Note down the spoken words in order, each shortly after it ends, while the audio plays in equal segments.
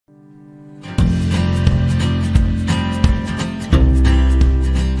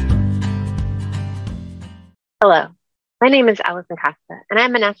Hello, my name is Allison Costa, and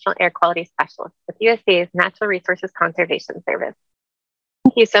I'm a National Air Quality Specialist with USDA's Natural Resources Conservation Service.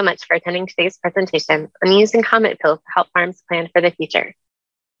 Thank you so much for attending today's presentation on using COMET tools to help farms plan for the future.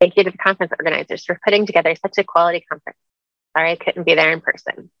 Thank you to the conference organizers for putting together such a quality conference. Sorry I couldn't be there in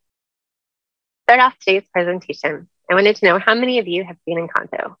person. To start off today's presentation, I wanted to know how many of you have been in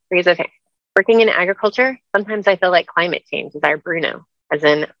Kanto. Raise a hand. Working in agriculture, sometimes I feel like climate change is our Bruno, as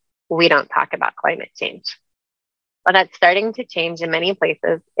in, we don't talk about climate change. While that's starting to change in many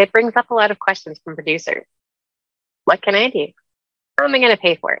places, it brings up a lot of questions from producers. What can I do? How am I going to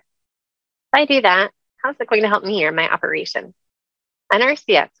pay for it? If I do that, how's it going to help me or my operation?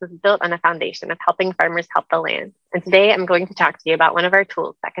 NRCS was built on a foundation of helping farmers help the land. And today I'm going to talk to you about one of our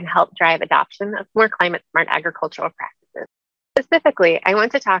tools that can help drive adoption of more climate smart agricultural practices. Specifically, I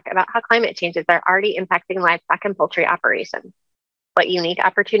want to talk about how climate changes are already impacting livestock and poultry operations. What unique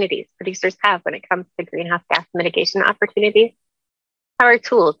opportunities producers have when it comes to greenhouse gas mitigation opportunities, how our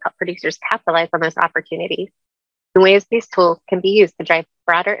tools help producers capitalize on those opportunities, and ways these tools can be used to drive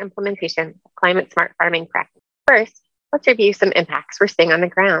broader implementation of climate smart farming practices. First, let's review some impacts we're seeing on the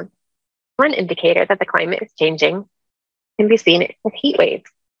ground. One indicator that the climate is changing can be seen with heat waves.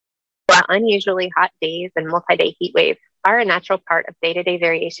 While unusually hot days and multi-day heat waves are a natural part of day-to-day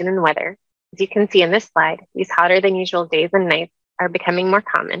variation in weather, as you can see in this slide, these hotter than usual days and nights are becoming more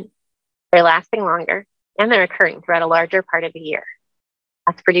common, they're lasting longer, and they're occurring throughout a larger part of the year.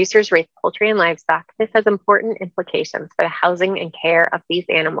 As producers raise poultry and livestock, this has important implications for the housing and care of these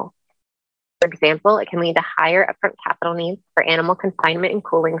animals. For example, it can lead to higher upfront capital needs for animal confinement and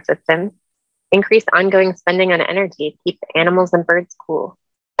cooling systems, increased ongoing spending on energy to keep the animals and birds cool,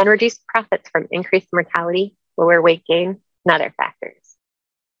 and reduced profits from increased mortality, lower weight gain, and other factors.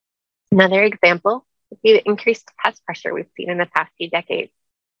 Another example would be the increased pest pressure we've seen in the past few decades,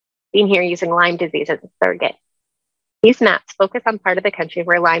 seen here using Lyme disease as a surrogate. These maps focus on part of the country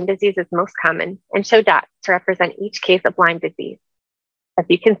where Lyme disease is most common and show dots to represent each case of Lyme disease. As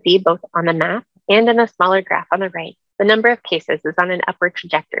you can see both on the map and in the smaller graph on the right, the number of cases is on an upward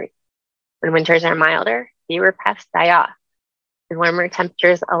trajectory. When winters are milder, fewer pests die off, and warmer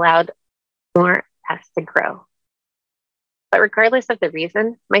temperatures allowed more pests to grow. But regardless of the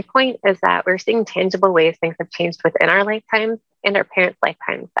reason, my point is that we're seeing tangible ways things have changed within our lifetimes and our parents'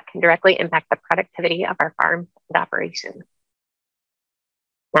 lifetimes that can directly impact the productivity of our farms and operations.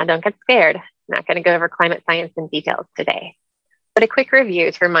 Now, don't get scared. I'm not going to go over climate science in details today, but a quick review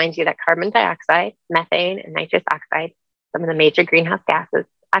to remind you that carbon dioxide, methane, and nitrous oxide, some of the major greenhouse gases,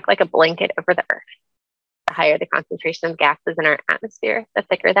 act like a blanket over the Earth. The higher the concentration of gases in our atmosphere, the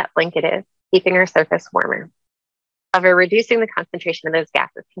thicker that blanket is, keeping our surface warmer. However, reducing the concentration of those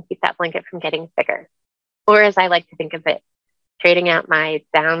gases can keep that blanket from getting thicker. Or as I like to think of it, trading out my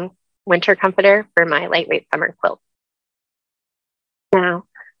down winter comforter for my lightweight summer quilt. Now,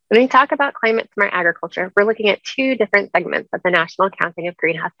 when we talk about climate smart agriculture, we're looking at two different segments of the national accounting of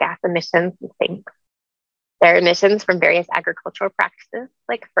greenhouse gas emissions and sinks. There are emissions from various agricultural practices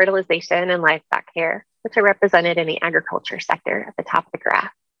like fertilization and livestock care, which are represented in the agriculture sector at the top of the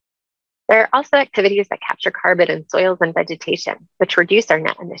graph. There are also activities that capture carbon in soils and vegetation, which reduce our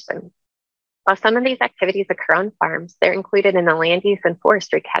net emissions. While some of these activities occur on farms, they're included in the land use and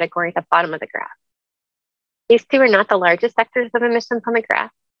forestry category at the bottom of the graph. These two are not the largest sectors of emissions on the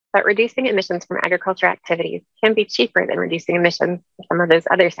graph, but reducing emissions from agriculture activities can be cheaper than reducing emissions from some of those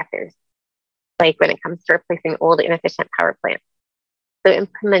other sectors, like when it comes to replacing old inefficient power plants. So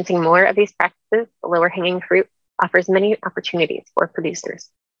implementing more of these practices, the lower hanging fruit, offers many opportunities for producers.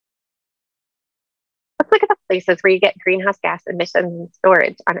 Let's look at the places where you get greenhouse gas emissions and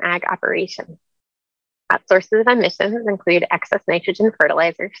storage on ag operations. Top sources of emissions include excess nitrogen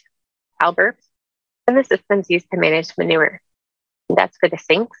fertilizers, cow burps, and the systems used to manage manure. And that's for the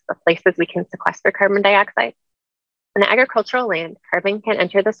sinks, the places we can sequester carbon dioxide. On agricultural land, carbon can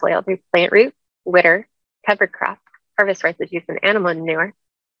enter the soil through plant roots, litter, cover crops, harvest residues, and animal manure,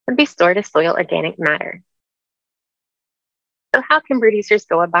 and be stored as soil organic matter. So how can producers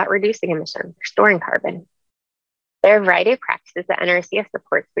go about reducing emissions or storing carbon? There are a variety of practices that NRCS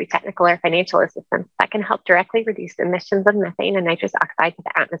supports through technical or financial assistance that can help directly reduce emissions of methane and nitrous oxide to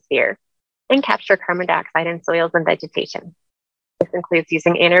the atmosphere and capture carbon dioxide in soils and vegetation. This includes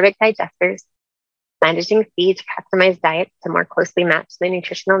using anaerobic digesters, managing feed to customize diets to more closely match the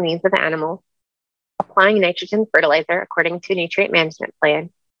nutritional needs of the animals, applying nitrogen fertilizer according to a nutrient management plan,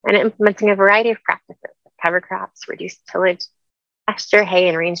 and implementing a variety of practices like cover crops, reduced tillage, pasture, hay,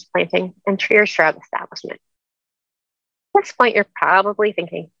 and range planting, and tree or shrub establishment. At this point, you're probably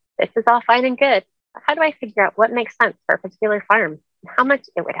thinking, this is all fine and good, but how do I figure out what makes sense for a particular farm and how much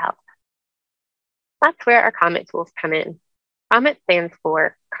it would help? That's where our COMET tools come in. COMET stands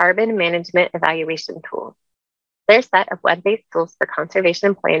for Carbon Management Evaluation Tools. They're a set of web-based tools for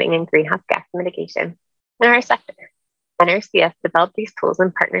conservation planning and greenhouse gas mitigation in our sector. NRCS developed these tools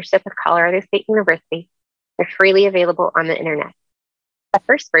in partnership with Colorado State University. They're freely available on the internet. The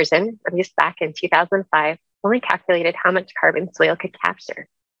first version, released back in 2005, only calculated how much carbon soil could capture.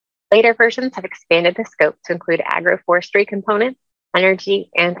 Later versions have expanded the scope to include agroforestry components, energy,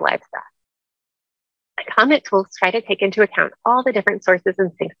 and livestock. The COMET tools try to take into account all the different sources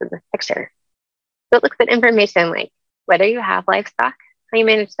and sinks in this picture. So it looks at information like whether you have livestock, how you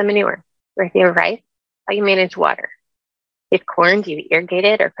manage the manure, or if you have rice, how you manage water. If corn, do you irrigate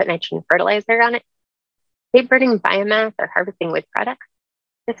it or put nitrogen fertilizer on it? Are you burning biomass or harvesting wood products?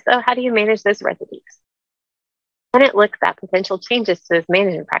 If so, how do you manage those residues? Then it looks at potential changes to those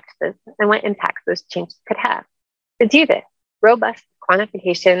management practices and what impacts those changes could have. To do this, robust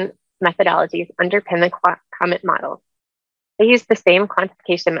quantification methodologies underpin the COMET model. They use the same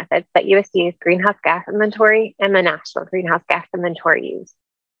quantification methods that USDA's greenhouse gas inventory and the National Greenhouse Gas Inventory use.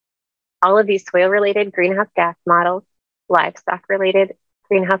 All of these soil-related greenhouse gas models, livestock-related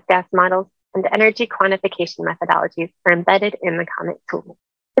greenhouse gas models, and energy quantification methodologies are embedded in the COMET tool.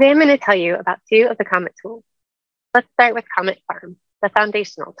 Today I'm going to tell you about two of the COMET tools. Let's start with COMET Farm, the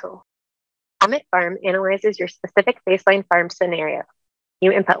foundational tool. COMET Farm analyzes your specific baseline farm scenario.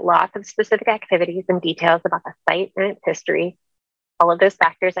 You input lots of specific activities and details about the site and its history, all of those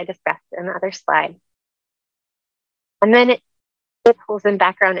factors I discussed in the other slide. And then it pulls in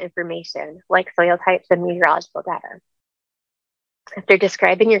background information like soil types and meteorological data. After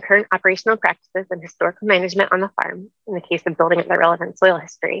describing your current operational practices and historical management on the farm, in the case of building up the relevant soil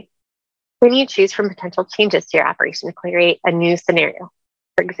history, then you choose from potential changes to your operation to create a new scenario.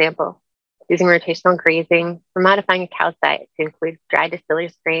 For example, using rotational grazing or modifying a cow's diet to include dry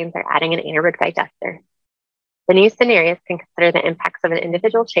distillers grains or adding an anaerobic digester. The new scenarios can consider the impacts of an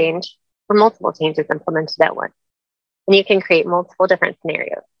individual change or multiple changes implemented at once. And you can create multiple different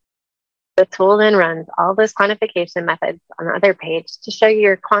scenarios. The tool then runs all those quantification methods on the other page to show you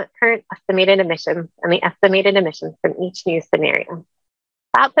your current estimated emissions and the estimated emissions from each new scenario.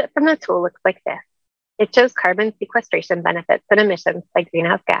 The output from the tool looks like this. It shows carbon sequestration benefits and emissions by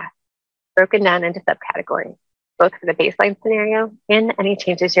greenhouse gas, broken down into subcategories, both for the baseline scenario and any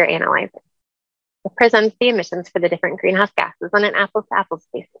changes you're analyzing. It presents the emissions for the different greenhouse gases on an apples-to-apples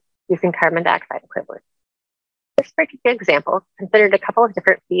basis using carbon dioxide equivalent. This particular example considered a couple of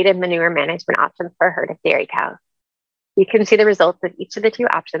different feed and manure management options for a herd of dairy cows. You can see the results of each of the two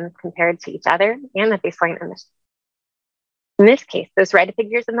options compared to each other and the baseline emissions. In this case, those red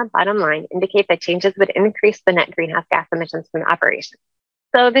figures in the bottom line indicate that changes would increase the net greenhouse gas emissions from the operation.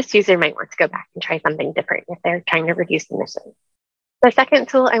 So this user might want to go back and try something different if they're trying to reduce emissions. The second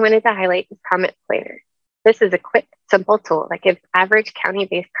tool I wanted to highlight is COMET Planner. This is a quick, simple tool that gives average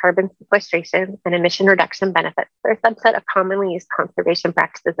county-based carbon sequestration and emission reduction benefits for a subset of commonly used conservation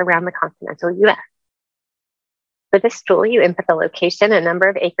practices around the continental US. For this tool, you input the location and number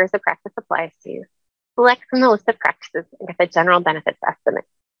of acres the practice applies to, select from the list of practices, and get the general benefits estimate.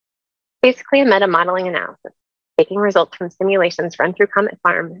 Basically a meta-modeling analysis, taking results from simulations run through COMET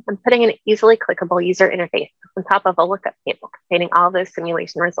Farm and putting an easily clickable user interface on top of a lookup table containing all those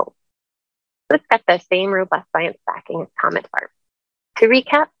simulation results. So it's got the same robust science backing as COMET Farm. To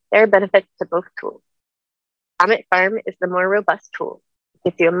recap, there are benefits to both tools. COMET Farm is the more robust tool.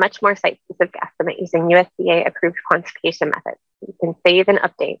 It gives you a much more site-specific estimate using USDA-approved quantification methods. You can save and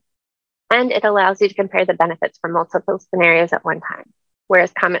update. And it allows you to compare the benefits from multiple scenarios at one time,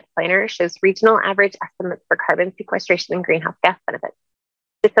 whereas COMET Planner shows regional average estimates for carbon sequestration and greenhouse gas benefits.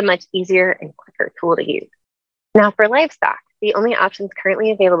 It's a much easier and quicker tool to use. Now for livestock, the only options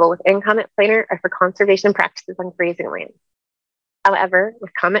currently available within COMET Planner are for conservation practices on grazing land. However,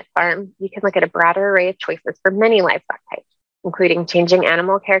 with COMET Farm, you can look at a broader array of choices for many livestock types, including changing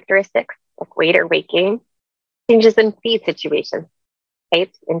animal characteristics like weight or weight gain, changes in feed situations,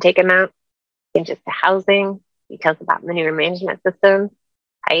 height, intake amount, changes to housing, details about manure management systems,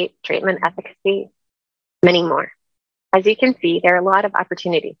 height, treatment efficacy, many more. As you can see, there are a lot of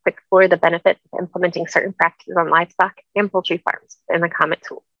opportunities to explore the benefits of implementing certain practices on livestock and poultry farms in the COMET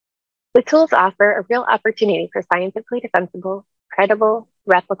tool. The tools offer a real opportunity for scientifically defensible, credible,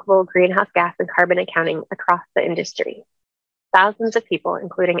 replicable greenhouse gas and carbon accounting across the industry. Thousands of people,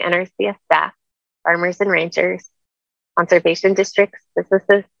 including NRCS staff, farmers and ranchers, conservation districts,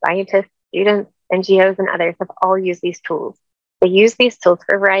 businesses, scientists, students, NGOs, and others have all used these tools. They use these tools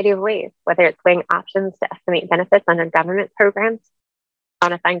for a variety of ways, whether it's weighing options to estimate benefits under government programs,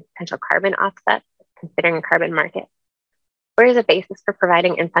 quantifying potential carbon offsets, considering a carbon market, or as a basis for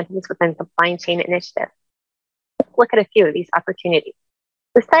providing incentives within supply chain initiatives. Let's look at a few of these opportunities.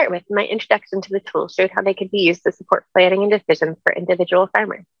 To start with, my introduction to the tool showed how they could be used to support planning and decisions for individual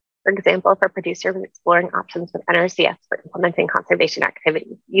farmers. For example, for producers exploring options with NRCS for implementing conservation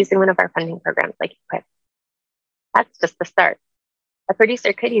activities using one of our funding programs like COMET. That's just the start. A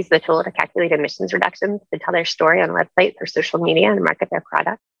producer could use the tool to calculate emissions reductions, to tell their story on websites or social media and market their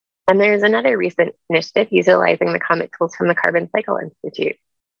product. And there's another recent initiative utilizing the COMET tools from the Carbon Cycle Institute.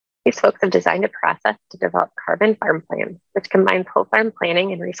 These folks have designed a process to develop carbon farm plans, which combines whole farm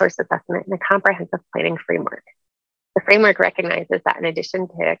planning and resource assessment in a comprehensive planning framework. The framework recognizes that in addition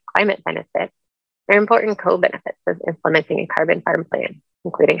to climate benefits, there are important co-benefits of implementing a carbon farm plan,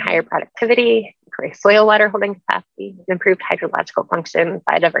 including higher productivity, increased soil water holding capacity, and improved hydrological function,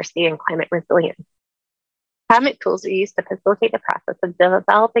 biodiversity, and climate resilience. COMET tools are used to facilitate the process of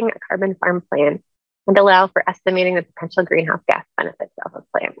developing a carbon farm plan and allow for estimating the potential greenhouse gas benefits of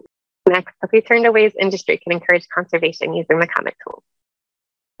a plan. Next, let's return to ways industry can encourage conservation using the COMET tools.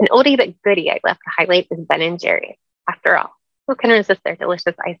 An oldie but goodie I'd love to highlight is Ben & Jerry's. After all, who can resist their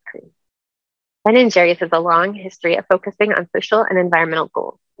delicious ice cream? Ben & Jerry's has a long history of focusing on social and environmental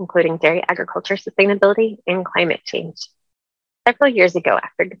goals, including dairy agriculture sustainability and climate change. Several years ago,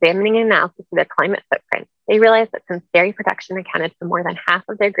 after examining an analysis of their climate footprint, they realized that since dairy production accounted for more than half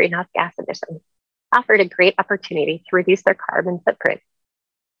of their greenhouse gas emissions, offered a great opportunity to reduce their carbon footprint.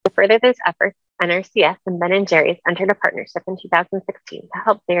 To further those efforts, NRCS and Ben & Jerry's entered a partnership in 2016 to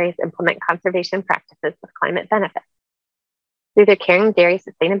help dairies implement conservation practices with climate benefits. Through their Caring Dairy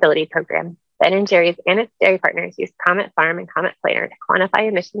Sustainability Program, Ben & Jerry's and its dairy partners used COMET Farm and COMET Planner to quantify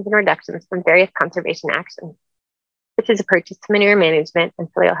emissions and reductions from various conservation actions, such as approaches to manure management and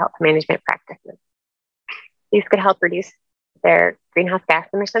soil health management practices. These could help reduce their greenhouse gas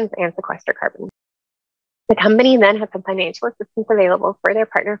emissions and sequester carbon. The company then had some financial assistance available for their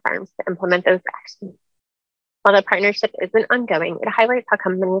partner farms to implement those actions. While the partnership isn't ongoing, it highlights how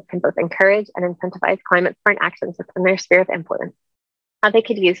companies can both encourage and incentivize climate-smart actions within their sphere of influence, how they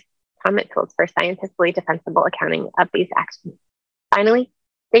could use COMET tools for scientifically defensible accounting of these actions. Finally,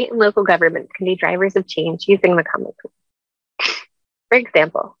 state and local governments can be drivers of change using the COMET tools. For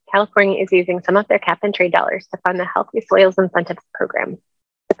example, California is using some of their cap-and-trade dollars to fund the Healthy Soils Incentives Program.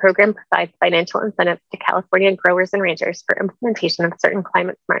 The program provides financial incentives to California growers and ranchers for implementation of certain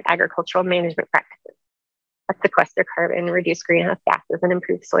climate-smart agricultural management practices that sequester carbon, reduce greenhouse gases, and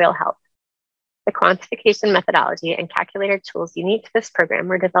improve soil health. The quantification methodology and calculator tools unique to this program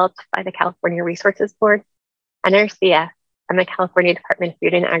were developed by the California Resources Board, NRCS, and the California Department of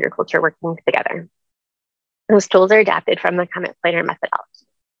Food and Agriculture working together. Those tools are adapted from the COMET Planner methodology.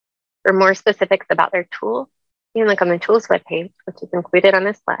 For more specifics about their tools, you can look on the tools webpage, which is included on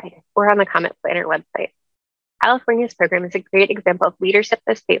this slide, or on the COMET Planner website. California's program is a great example of leadership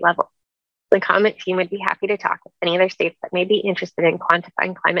at the state level. The COMET team would be happy to talk with any other states that may be interested in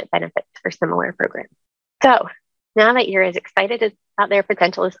quantifying climate benefits for similar programs. So now that you're as excited about their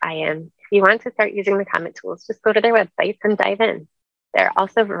potential as I am, if you want to start using the COMET tools, just go to their websites and dive in. There are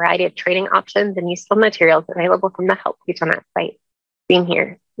also a variety of training options and useful materials available from the help page on that site, seen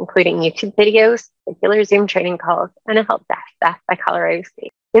here, including YouTube videos, regular Zoom training calls, and a help desk staffed by Colorado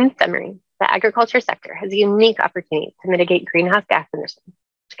State. In summary, the agriculture sector has a unique opportunity to mitigate greenhouse gas emissions,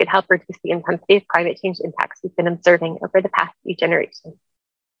 which could help reduce the intensity of climate change impacts we've been observing over the past few generations.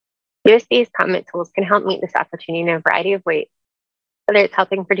 USDA's COMET tools can help meet this opportunity in a variety of ways, whether it's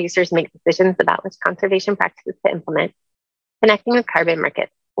helping producers make decisions about which conservation practices to implement, connecting with carbon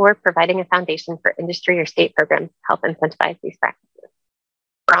markets, or providing a foundation for industry or state programs to help incentivize these practices.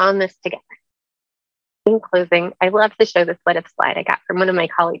 We're on this together. In closing, I love to show this what-if slide I got from one of my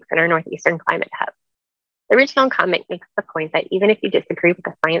colleagues in our Northeastern Climate Hub. The original comment makes the point that even if you disagree with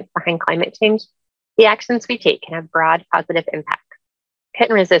the science behind climate change, the actions we take can have broad positive impacts.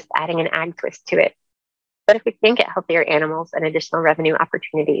 Couldn't resist adding an ag twist to it. But if we can get healthier animals and additional revenue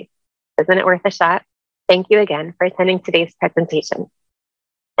opportunities, isn't it worth a shot? Thank you again for attending today's presentation.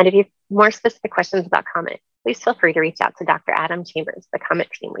 And if you have more specific questions about COMET, please feel free to reach out to Dr. Adam Chambers, the COMET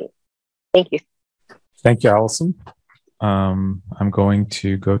team lead. Thank you. Thank you, Allison. I'm going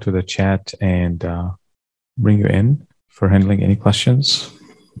to go to the chat and bring you in for handling any questions.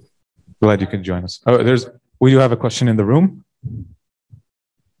 Glad you could join us. Oh, we do have a question in the room.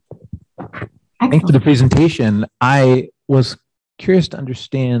 Thanks for the presentation. I was curious to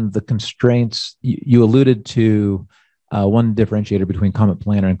understand the constraints. You alluded to one differentiator between COMET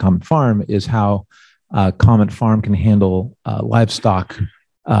Planner and COMET Farm is how COMET Farm can handle livestock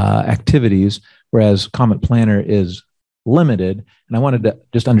activities, whereas COMET Planner is limited. And I wanted to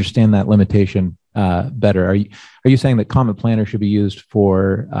just understand that limitation better. Are you saying that COMET Planner should be used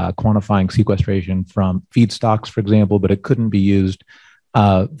for quantifying sequestration from feedstocks, for example, but it couldn't be used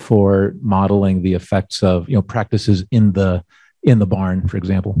for modeling the effects of practices in the barn, for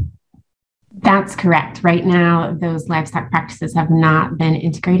example? That's correct. Right now, those livestock practices have not been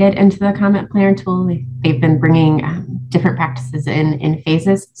integrated into the COMET Planner tool. They've been bringing different practices in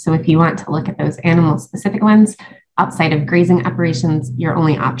phases. So if you want to look at those animal-specific ones outside of grazing operations, your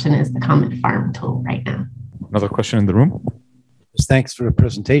only option is the COMET Farm tool right now. Another question in the room? Thanks for the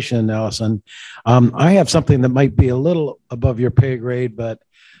presentation, Allison. I have something that might be a little above your pay grade, but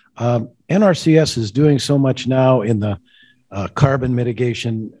NRCS is doing so much now in the carbon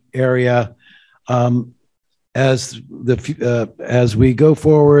mitigation area. As we go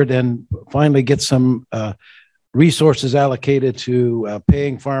forward and finally get some resources allocated to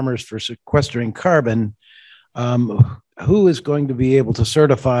paying farmers for sequestering carbon, who is going to be able to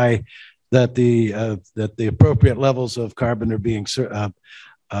certify that the appropriate levels of carbon are being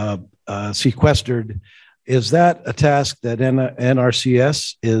sequestered? Is that a task that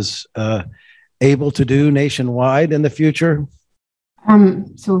NRCS is able to do nationwide in the future?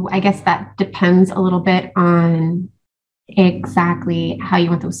 So I guess that depends a little bit on exactly how you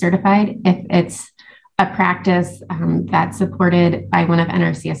want those certified. If it's a practice that's supported by one of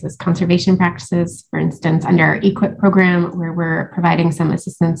NRCS's conservation practices, for instance, under our EQIP program, where we're providing some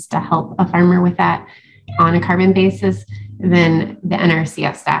assistance to help a farmer with that on a carbon basis, then the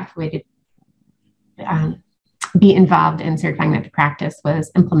NRCS staff would be involved in certifying that the practice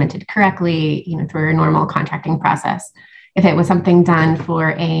was implemented correctly, through a normal contracting process. If it was something done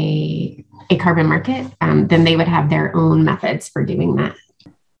for a carbon market, then they would have their own methods for doing that.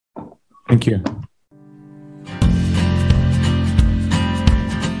 Thank you.